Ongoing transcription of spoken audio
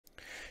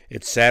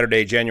It's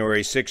Saturday,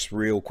 January 6th.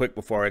 Real quick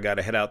before I got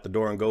to head out the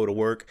door and go to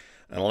work.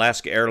 An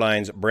Alaska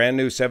Airlines brand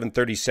new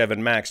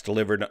 737 MAX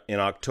delivered in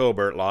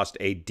October lost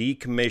a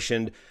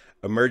decommissioned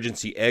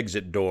emergency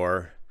exit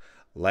door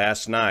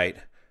last night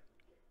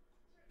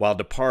while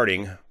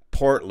departing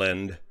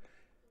Portland,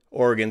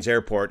 Oregon's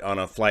airport on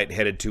a flight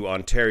headed to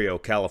Ontario,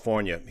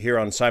 California. Here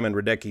on Simon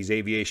Radecki's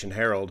Aviation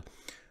Herald,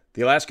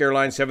 the Alaska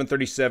Airlines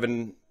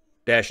 737-9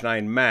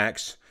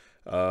 MAX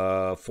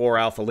 4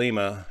 Alpha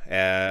Lima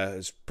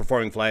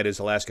performing flight is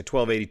Alaska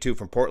 1282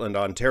 from Portland,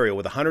 Ontario,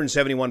 with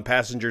 171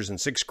 passengers and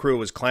 6 crew,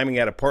 was climbing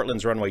out of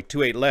Portland's runway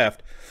 28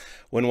 left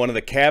when one of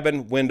the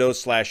cabin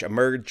windows /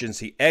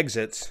 emergency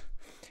exits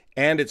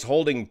and its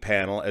holding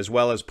panel, as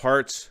well as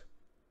parts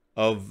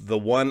of the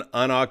one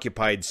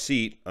unoccupied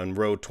seat on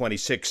row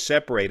 26,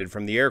 separated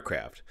from the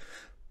aircraft.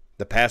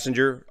 The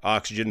passenger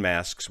oxygen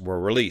masks were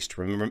released.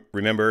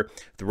 Remember,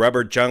 the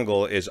rubber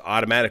jungle is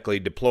automatically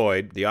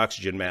deployed, the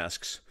oxygen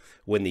masks,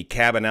 when the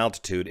cabin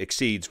altitude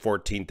exceeds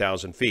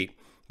 14,000 feet.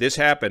 This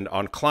happened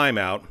on climb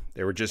out.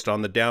 They were just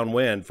on the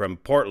downwind from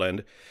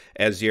Portland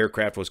as the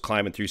aircraft was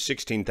climbing through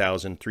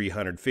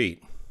 16,300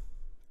 feet.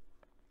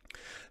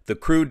 The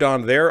crew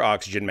donned their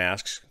oxygen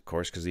masks, of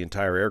course, because the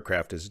entire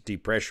aircraft is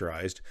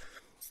depressurized,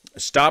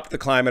 stopped the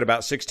climb at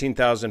about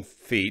 16,000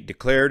 feet,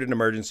 declared an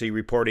emergency,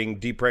 reporting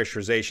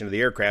depressurization of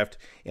the aircraft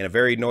in a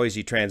very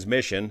noisy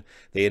transmission.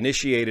 They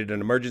initiated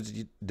an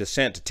emergency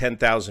descent to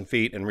 10,000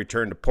 feet and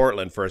returned to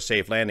Portland for a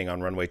safe landing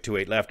on runway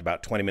 28 left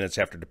about 20 minutes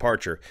after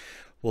departure.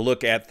 We'll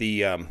look at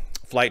the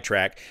flight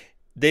track.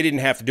 They didn't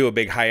have to do a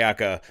big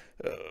Hayaka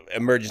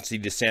emergency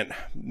descent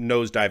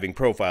nosediving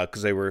profile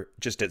because they were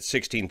just at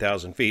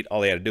 16,000 feet.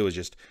 All they had to do was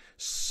just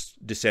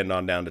descend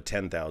on down to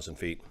 10,000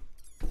 feet.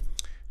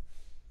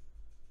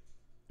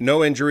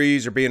 No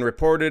injuries are being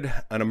reported.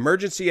 An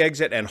emergency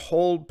exit and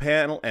hold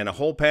panel and a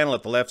hold panel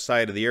at the left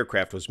side of the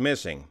aircraft was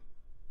missing.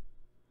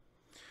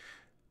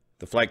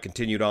 The flight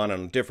continued on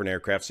a different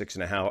aircraft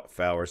 6.5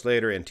 hours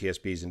later.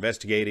 NTSB is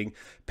investigating.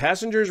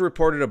 Passengers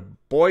reported a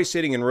boy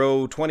sitting in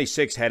row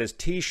 26 had his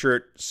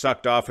t-shirt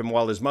sucked off him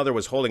while his mother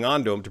was holding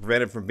on to him to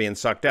prevent him from being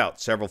sucked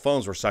out. Several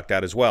phones were sucked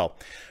out as well.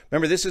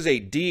 Remember, this is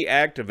a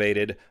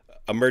deactivated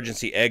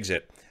emergency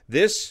exit.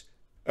 This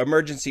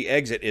emergency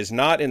exit is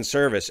not in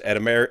service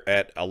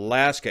at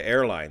Alaska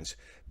Airlines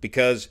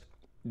because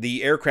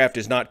the aircraft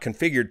is not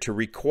configured to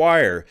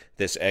require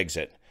this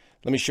exit.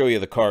 Let me show you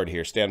the card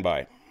here. Stand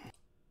by.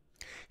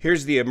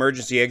 Here's the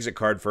emergency exit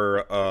card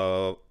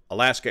for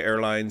Alaska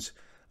Airlines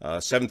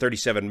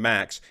 737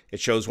 MAX. It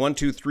shows 1,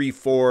 2, 3,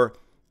 4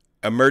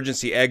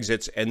 emergency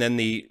exits and then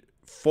the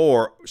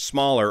 4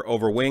 smaller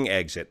over wing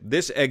exit.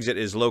 This exit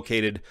is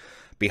located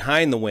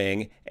behind the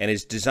wing and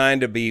is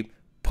designed to be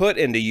put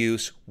into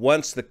use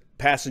once the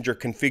passenger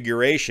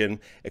configuration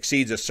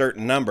exceeds a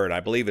certain number, and I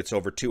believe it's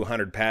over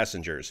 200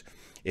 passengers.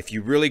 If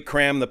you really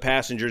cram the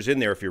passengers in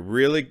there, if you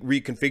really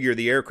reconfigure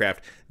the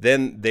aircraft,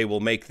 then they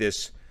will make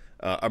this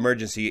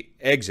emergency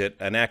exit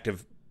an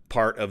active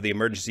part of the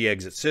emergency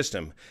exit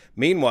system.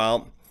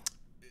 Meanwhile,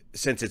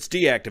 since it's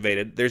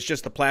deactivated, there's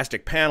just the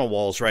plastic panel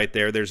walls right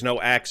there. There's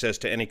no access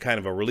to any kind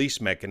of a release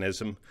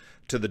mechanism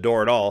to the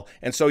door at all,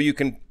 and so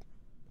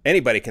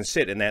anybody can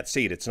sit in that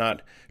seat. It's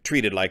not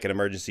treated like an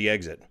emergency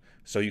exit.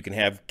 So you can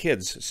have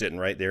kids sitting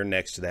right there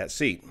next to that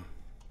seat.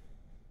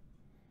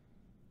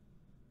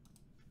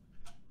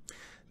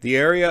 The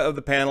area of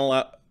the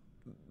panel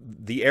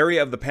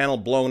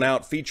blown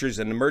out features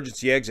an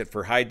emergency exit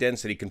for high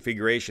density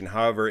configuration.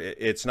 However,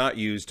 it's not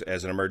used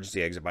as an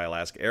emergency exit by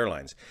Alaska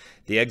Airlines.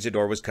 The exit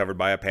door was covered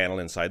by a panel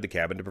inside the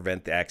cabin to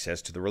prevent the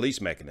access to the release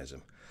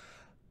mechanism.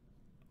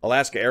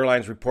 Alaska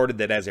Airlines reported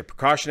that as a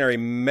precautionary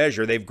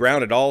measure, they've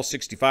grounded all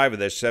 65 of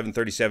their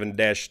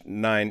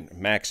 737-9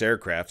 MAX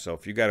aircraft. So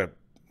if you got to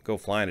go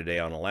flying today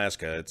on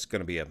Alaska, it's going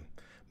to be a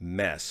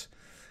mess.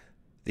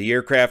 The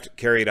aircraft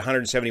carried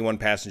 171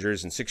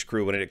 passengers and 6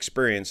 crew when it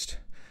experienced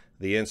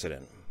the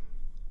incident.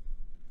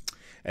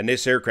 And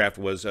this aircraft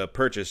was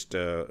purchased,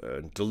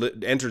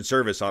 entered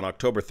service on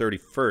October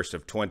 31st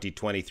of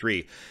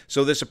 2023.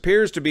 So this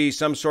appears to be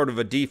some sort of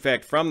a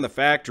defect from the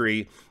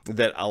factory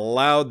that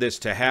allowed this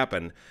to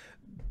happen.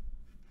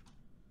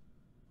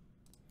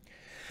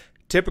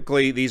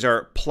 Typically, these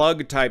are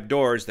plug-type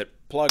doors that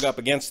plug up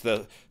against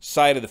the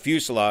side of the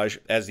fuselage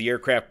as the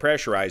aircraft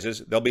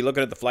pressurizes. They'll be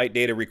looking at the flight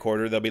data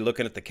recorder. They'll be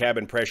looking at the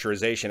cabin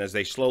pressurization as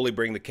they slowly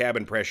bring the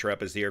cabin pressure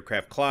up as the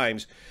aircraft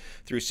climbs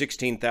through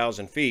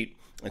 16,000 feet.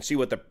 And see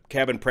what the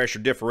cabin pressure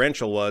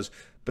differential was.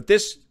 But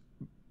this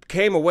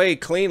came away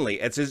cleanly.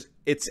 It's as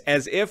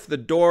if the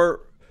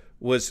door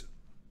was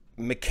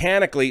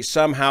mechanically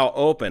somehow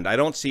opened. I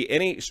don't see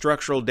any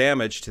structural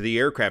damage to the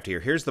aircraft here.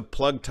 Here's the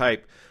plug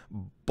type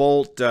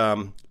bolt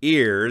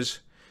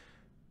ears.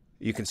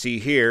 You can see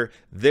here,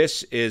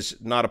 this is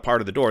not a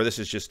part of the door. This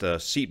is just the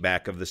seat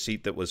back of the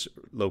seat that was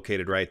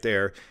located right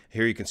there.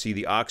 Here you can see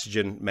the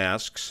oxygen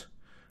masks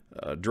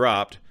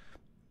dropped.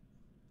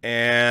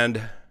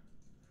 And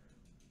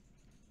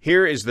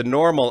here is the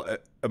normal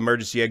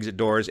emergency exit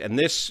doors, and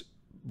this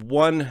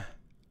one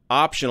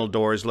optional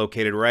door is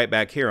located right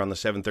back here on the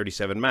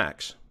 737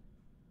 MAX.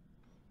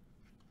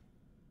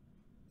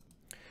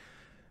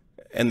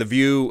 And the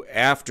view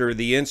after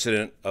the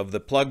incident of the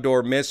plug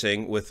door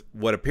missing with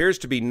what appears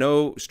to be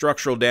no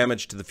structural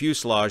damage to the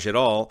fuselage at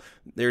all.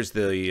 There's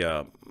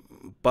the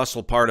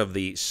bustle part of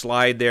the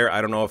slide there. I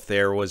don't know if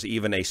there was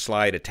even a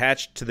slide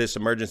attached to this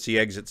emergency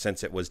exit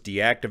since it was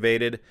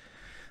deactivated.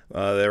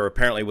 There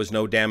apparently was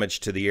no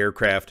damage to the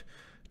aircraft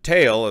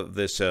tail of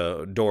this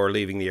door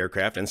leaving the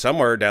aircraft. And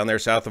somewhere down there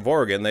south of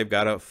Oregon, they've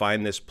got to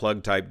find this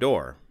plug type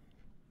door.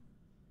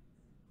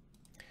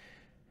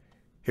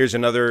 Here's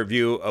another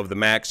view of the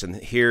MAX, and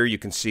here you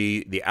can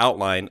see the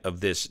outline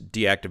of this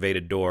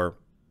deactivated door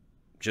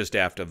just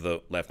aft of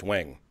the left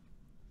wing.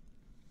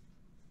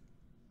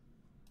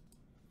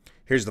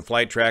 Here's the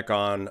flight track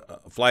on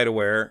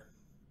FlightAware,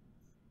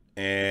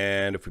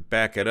 and if we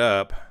back it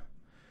up,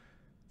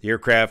 the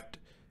aircraft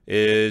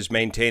is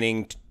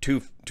maintaining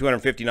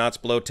 250 knots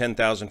below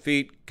 10,000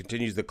 feet,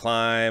 continues the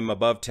climb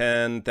above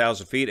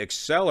 10,000 feet,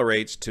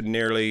 accelerates to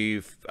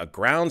nearly a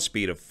ground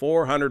speed of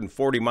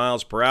 440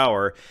 miles per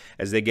hour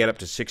as they get up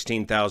to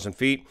 16,000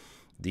 feet.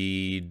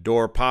 The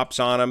door pops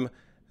on them.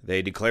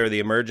 They declare the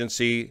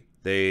emergency.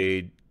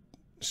 They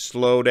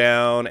slow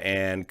down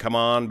and come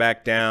on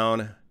back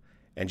down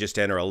and just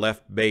enter a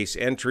left base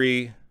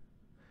entry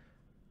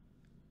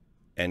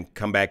and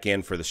come back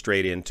in for the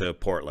straight into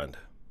Portland.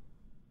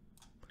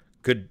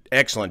 Good,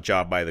 excellent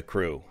job by the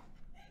crew.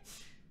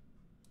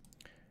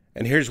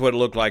 And here's what it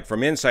looked like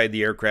from inside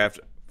the aircraft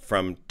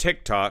from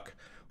TikTok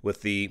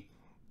with the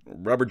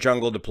rubber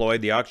jungle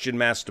deployed, the oxygen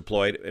mask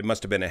deployed. It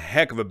must have been a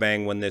heck of a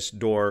bang when this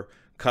door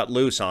cut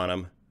loose on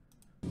them.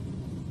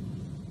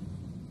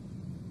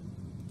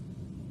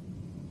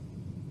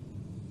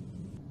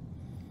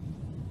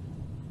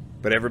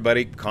 But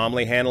everybody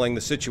calmly handling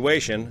the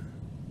situation,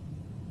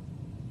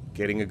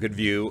 getting a good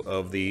view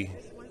of the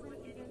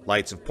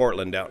lights of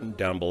Portland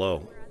down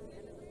below.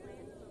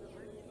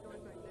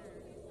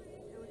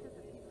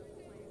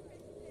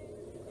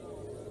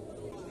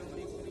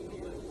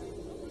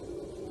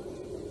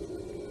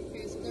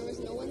 Okay, so there was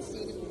no one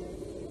seated here.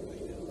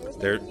 There was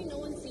There, no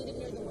one seated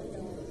near the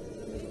window.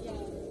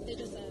 Yeah, they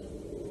just said.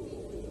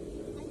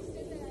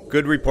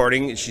 good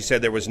reporting. She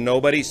said there was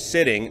nobody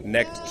sitting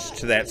next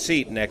to that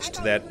seat, next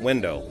to that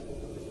window.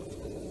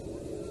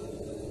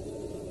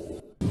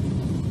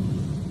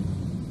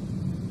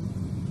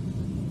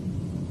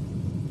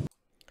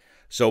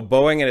 So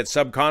Boeing and its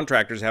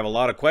subcontractors have a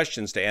lot of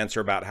questions to answer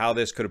about how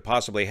this could have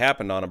possibly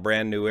happened on a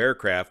brand new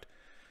aircraft.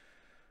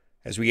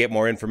 As we get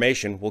more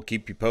information, we'll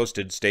keep you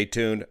posted. Stay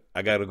tuned.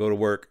 I got to go to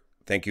work.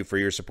 Thank you for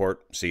your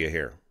support. See you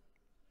here.